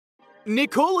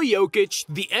Nikola Jokic,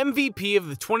 the MVP of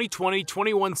the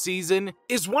 2020-21 season,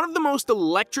 is one of the most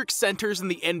electric centers in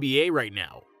the NBA right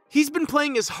now. He's been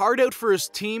playing his heart out for his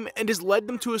team and has led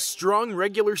them to a strong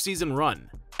regular season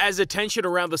run. As attention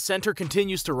around the center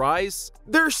continues to rise,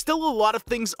 there are still a lot of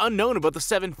things unknown about the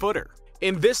 7-footer.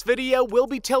 In this video, we'll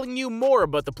be telling you more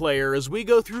about the player as we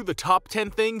go through the top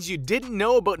 10 things you didn't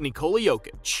know about Nikola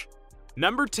Jokic.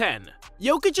 Number 10.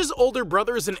 Jokic's older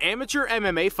brother is an amateur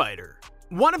MMA fighter.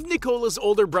 One of Nikola's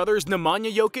older brothers,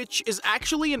 Nemanja Jokic, is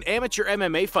actually an amateur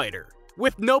MMA fighter.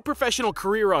 With no professional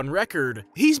career on record,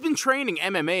 he's been training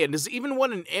MMA and has even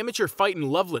won an amateur fight in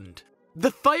Loveland.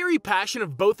 The fiery passion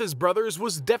of both his brothers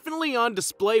was definitely on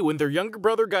display when their younger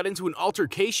brother got into an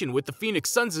altercation with the Phoenix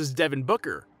Suns' Devin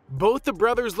Booker. Both the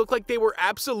brothers looked like they were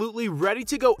absolutely ready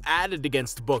to go at it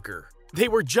against Booker. They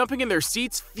were jumping in their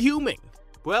seats, fuming.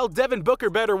 Well, Devin Booker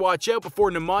better watch out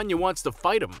before Nemanja wants to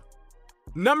fight him.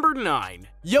 Number 9.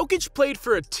 Jokic played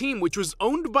for a team which was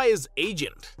owned by his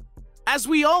agent. As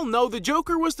we all know, the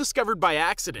Joker was discovered by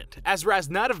accident, as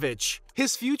Raznatovic,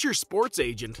 his future sports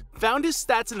agent, found his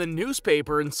stats in the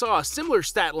newspaper and saw a similar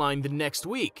stat line the next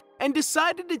week, and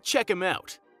decided to check him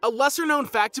out. A lesser-known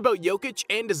fact about Jokic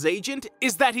and his agent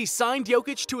is that he signed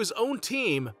Jokic to his own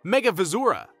team, Mega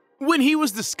Vizura. When he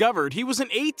was discovered, he was an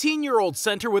 18-year-old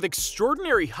center with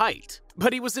extraordinary height,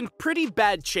 but he was in pretty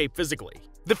bad shape physically.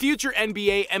 The future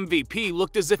NBA MVP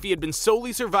looked as if he had been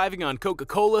solely surviving on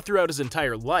Coca-Cola throughout his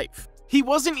entire life. He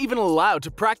wasn't even allowed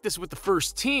to practice with the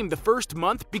first team the first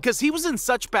month because he was in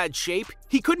such bad shape,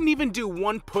 he couldn't even do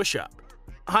one push-up.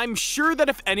 I'm sure that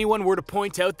if anyone were to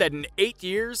point out that in 8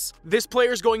 years, this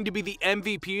player is going to be the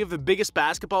MVP of the biggest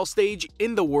basketball stage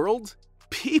in the world,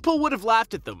 people would have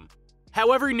laughed at them.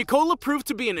 However, Nikola proved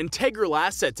to be an integral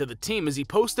asset to the team as he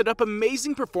posted up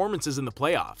amazing performances in the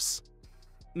playoffs.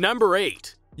 Number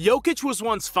 8. Jokic was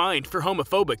once fined for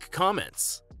homophobic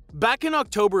comments. Back in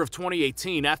October of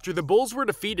 2018, after the Bulls were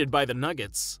defeated by the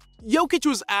Nuggets, Jokic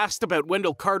was asked about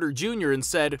Wendell Carter Jr. and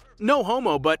said, "No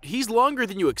homo, but he's longer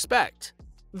than you expect."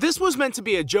 This was meant to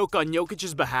be a joke on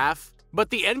Jokic's behalf, but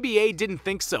the NBA didn't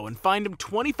think so and fined him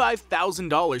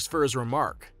 $25,000 for his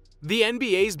remark. The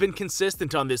NBA's been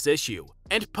consistent on this issue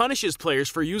and punishes players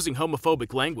for using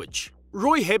homophobic language.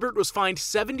 Roy Hibbert was fined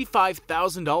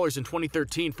 $75,000 in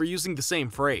 2013 for using the same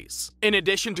phrase, in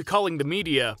addition to calling the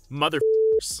media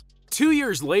motherfuckers. 2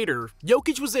 years later,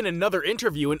 Jokic was in another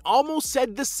interview and almost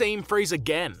said the same phrase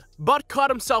again, but caught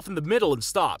himself in the middle and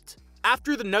stopped.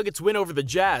 After the Nuggets win over the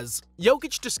Jazz,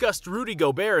 Jokic discussed Rudy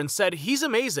Gobert and said he's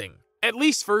amazing, at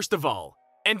least first of all,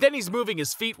 and then he's moving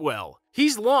his feet well.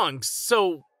 He's long,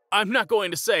 so I'm not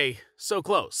going to say so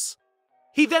close.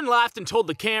 He then laughed and told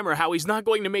the camera how he's not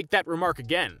going to make that remark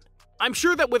again. I'm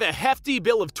sure that with a hefty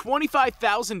bill of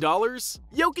 $25,000,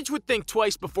 Jokic would think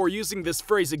twice before using this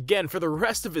phrase again for the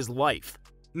rest of his life.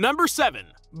 Number 7.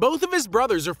 Both of his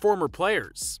brothers are former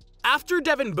players. After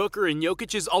Devin Booker and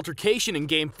Jokic's altercation in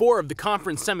Game 4 of the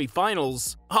conference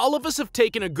semifinals, all of us have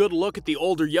taken a good look at the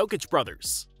older Jokic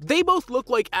brothers. They both look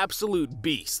like absolute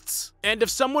beasts, and if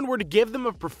someone were to give them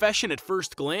a profession at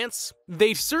first glance,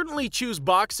 they'd certainly choose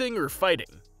boxing or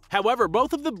fighting. However,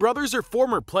 both of the brothers are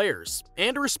former players,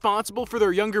 and are responsible for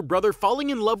their younger brother falling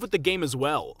in love with the game as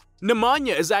well.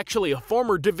 Nemanja is actually a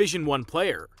former Division I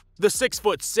player. The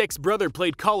 6'6" brother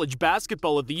played college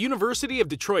basketball at the University of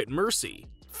Detroit Mercy,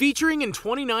 featuring in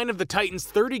 29 of the Titans'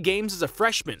 30 games as a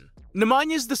freshman.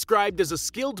 Nemanja is described as a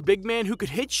skilled big man who could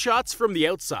hit shots from the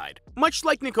outside, much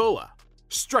like Nikola.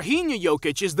 Strahinja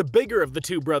Jokic is the bigger of the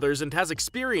two brothers and has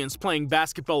experience playing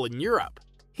basketball in Europe.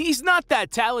 He's not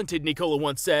that talented, Nikola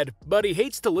once said, but he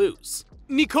hates to lose.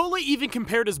 Nikola even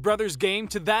compared his brother's game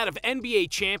to that of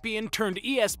NBA champion turned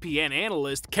ESPN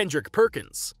analyst Kendrick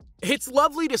Perkins. It's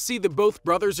lovely to see that both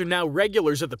brothers are now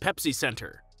regulars at the Pepsi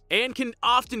Center, and can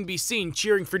often be seen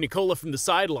cheering for Nikola from the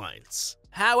sidelines.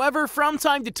 However, from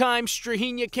time to time,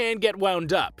 Strahinja can get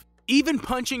wound up, even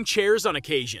punching chairs on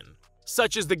occasion,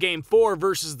 such as the Game 4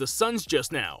 versus the Suns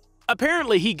just now.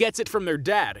 Apparently, he gets it from their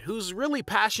dad, who's really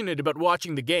passionate about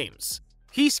watching the games.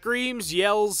 He screams,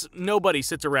 yells, nobody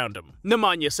sits around him,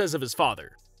 Nemanja says of his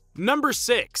father. Number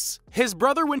 6. His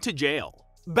brother went to jail.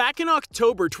 Back in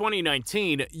October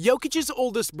 2019, Jokic's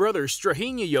oldest brother,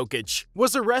 Strahinja Jokic,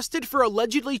 was arrested for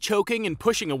allegedly choking and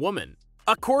pushing a woman.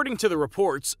 According to the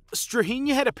reports,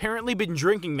 Strahinja had apparently been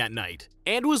drinking that night,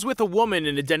 and was with a woman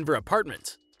in a Denver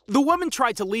apartment. The woman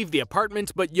tried to leave the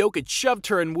apartment, but Jokic shoved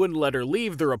her and wouldn't let her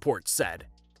leave, the reports said.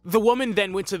 The woman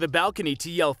then went to the balcony to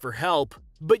yell for help,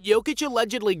 but Jokic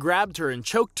allegedly grabbed her and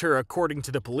choked her, according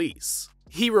to the police.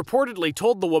 He reportedly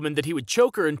told the woman that he would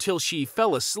choke her until she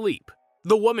fell asleep.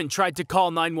 The woman tried to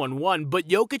call 911, but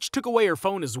Jokic took away her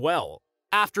phone as well.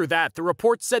 After that, the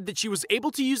report said that she was able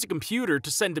to use a computer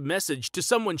to send a message to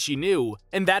someone she knew,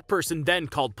 and that person then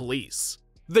called police.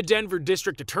 The Denver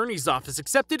District Attorney's Office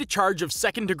accepted a charge of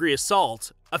second-degree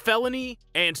assault, a felony,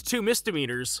 and 2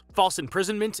 misdemeanors, false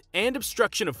imprisonment, and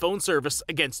obstruction of phone service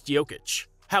against Jokic.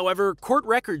 However, court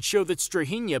records show that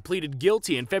Strahinja pleaded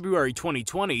guilty in February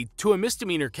 2020 to a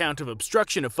misdemeanor count of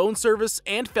obstruction of phone service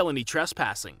and felony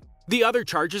trespassing. The other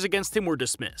charges against him were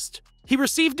dismissed. He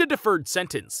received a deferred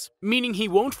sentence, meaning he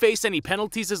won't face any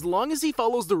penalties as long as he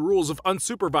follows the rules of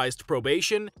unsupervised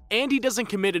probation and he doesn't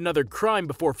commit another crime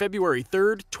before February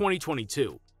 3rd,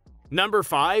 2022. Number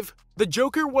 5. The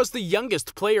Joker was the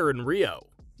youngest player in Rio.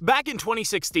 Back in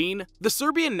 2016, the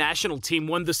Serbian national team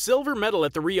won the silver medal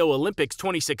at the Rio Olympics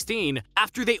 2016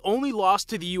 after they only lost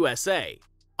to the USA.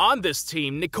 On this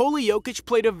team, Nikola Jokic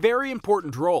played a very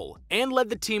important role and led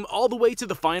the team all the way to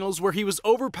the finals where he was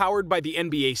overpowered by the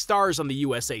NBA stars on the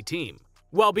USA team.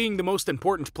 While being the most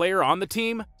important player on the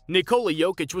team, Nikola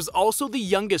Jokic was also the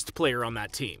youngest player on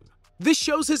that team. This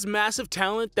shows his massive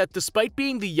talent that despite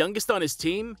being the youngest on his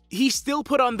team, he still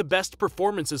put on the best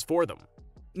performances for them.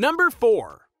 Number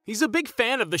 4. He's a big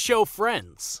fan of the show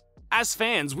Friends. As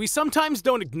fans, we sometimes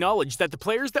don't acknowledge that the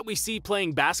players that we see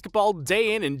playing basketball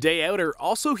day in and day out are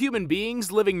also human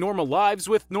beings living normal lives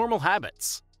with normal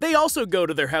habits. They also go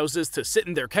to their houses to sit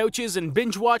in their couches and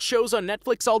binge-watch shows on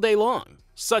Netflix all day long,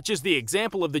 such as the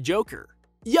example of the Joker.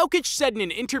 Jokic said in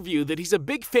an interview that he's a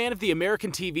big fan of the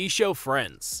American TV show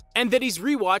Friends, and that he's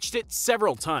rewatched it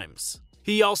several times.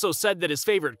 He also said that his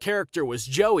favorite character was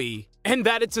Joey, and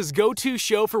that it's his go-to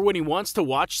show for when he wants to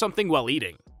watch something while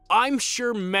eating. I'm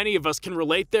sure many of us can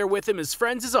relate there with him as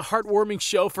Friends is a heartwarming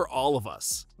show for all of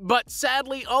us. But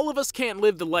sadly, all of us can't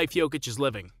live the life Jokic is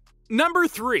living. Number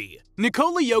 3.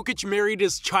 Nikola Jokic married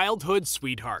his childhood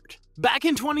sweetheart. Back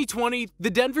in 2020, the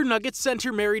Denver Nuggets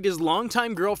center married his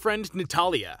longtime girlfriend,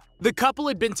 Natalia. The couple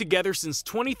had been together since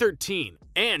 2013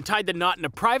 and tied the knot in a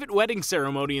private wedding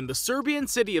ceremony in the Serbian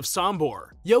city of Sombor,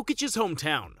 Jokic's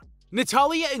hometown.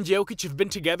 Natalia and Jokic have been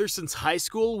together since high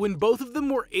school when both of them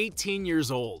were 18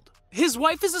 years old. His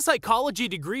wife is a psychology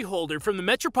degree holder from the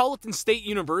Metropolitan State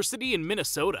University in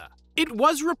Minnesota. It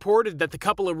was reported that the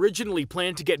couple originally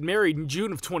planned to get married in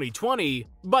June of 2020,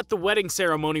 but the wedding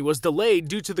ceremony was delayed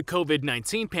due to the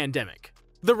COVID-19 pandemic.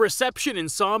 The reception in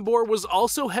Sombor was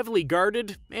also heavily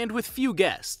guarded and with few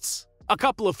guests. A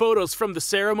couple of photos from the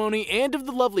ceremony and of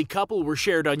the lovely couple were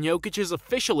shared on Jokic's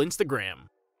official Instagram.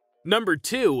 Number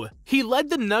 2. He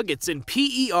led the Nuggets in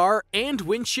PER and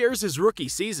win shares his rookie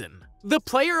season. The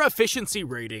Player Efficiency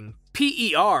Rating,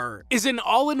 PER, is an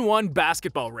all-in-one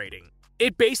basketball rating.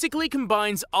 It basically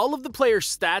combines all of the player's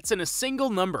stats in a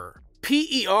single number.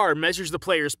 PER measures the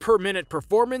player's per-minute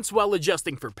performance while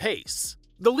adjusting for pace.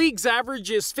 The league's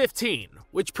average is 15,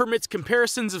 which permits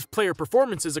comparisons of player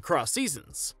performances across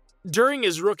seasons. During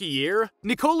his rookie year,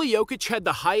 Nikola Jokic had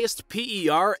the highest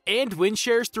PER and win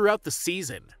shares throughout the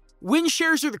season. Win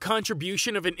shares are the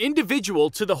contribution of an individual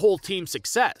to the whole team's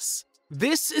success.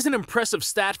 This is an impressive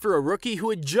stat for a rookie who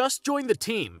had just joined the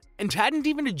team and hadn't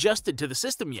even adjusted to the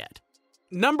system yet.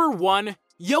 Number 1.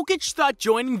 Jokic thought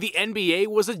joining the NBA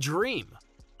was a dream.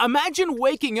 Imagine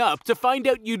waking up to find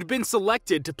out you'd been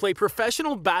selected to play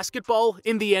professional basketball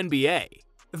in the NBA.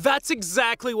 That's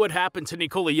exactly what happened to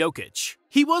Nikola Jokic.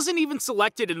 He wasn't even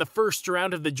selected in the first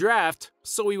round of the draft,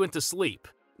 so he went to sleep.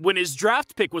 When his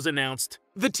draft pick was announced,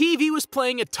 the TV was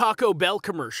playing a Taco Bell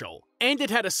commercial, and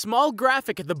it had a small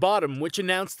graphic at the bottom which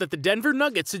announced that the Denver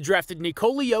Nuggets had drafted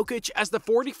Nikola Jokic as the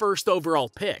 41st overall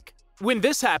pick. When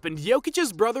this happened,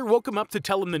 Jokic's brother woke him up to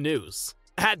tell him the news.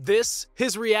 At this,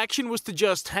 his reaction was to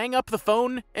just hang up the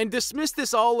phone and dismiss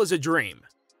this all as a dream.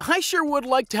 I sure would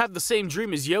like to have the same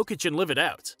dream as Jokic and live it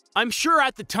out. I'm sure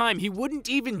at the time he wouldn't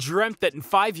even dreamt that in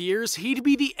 5 years he'd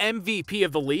be the MVP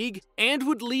of the league and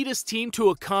would lead his team to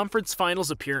a conference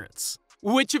finals appearance.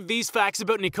 Which of these facts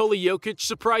about Nikola Jokic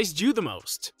surprised you the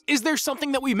most? Is there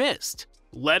something that we missed?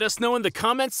 Let us know in the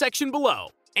comments section below.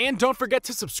 And don't forget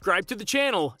to subscribe to the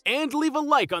channel and leave a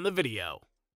like on the video.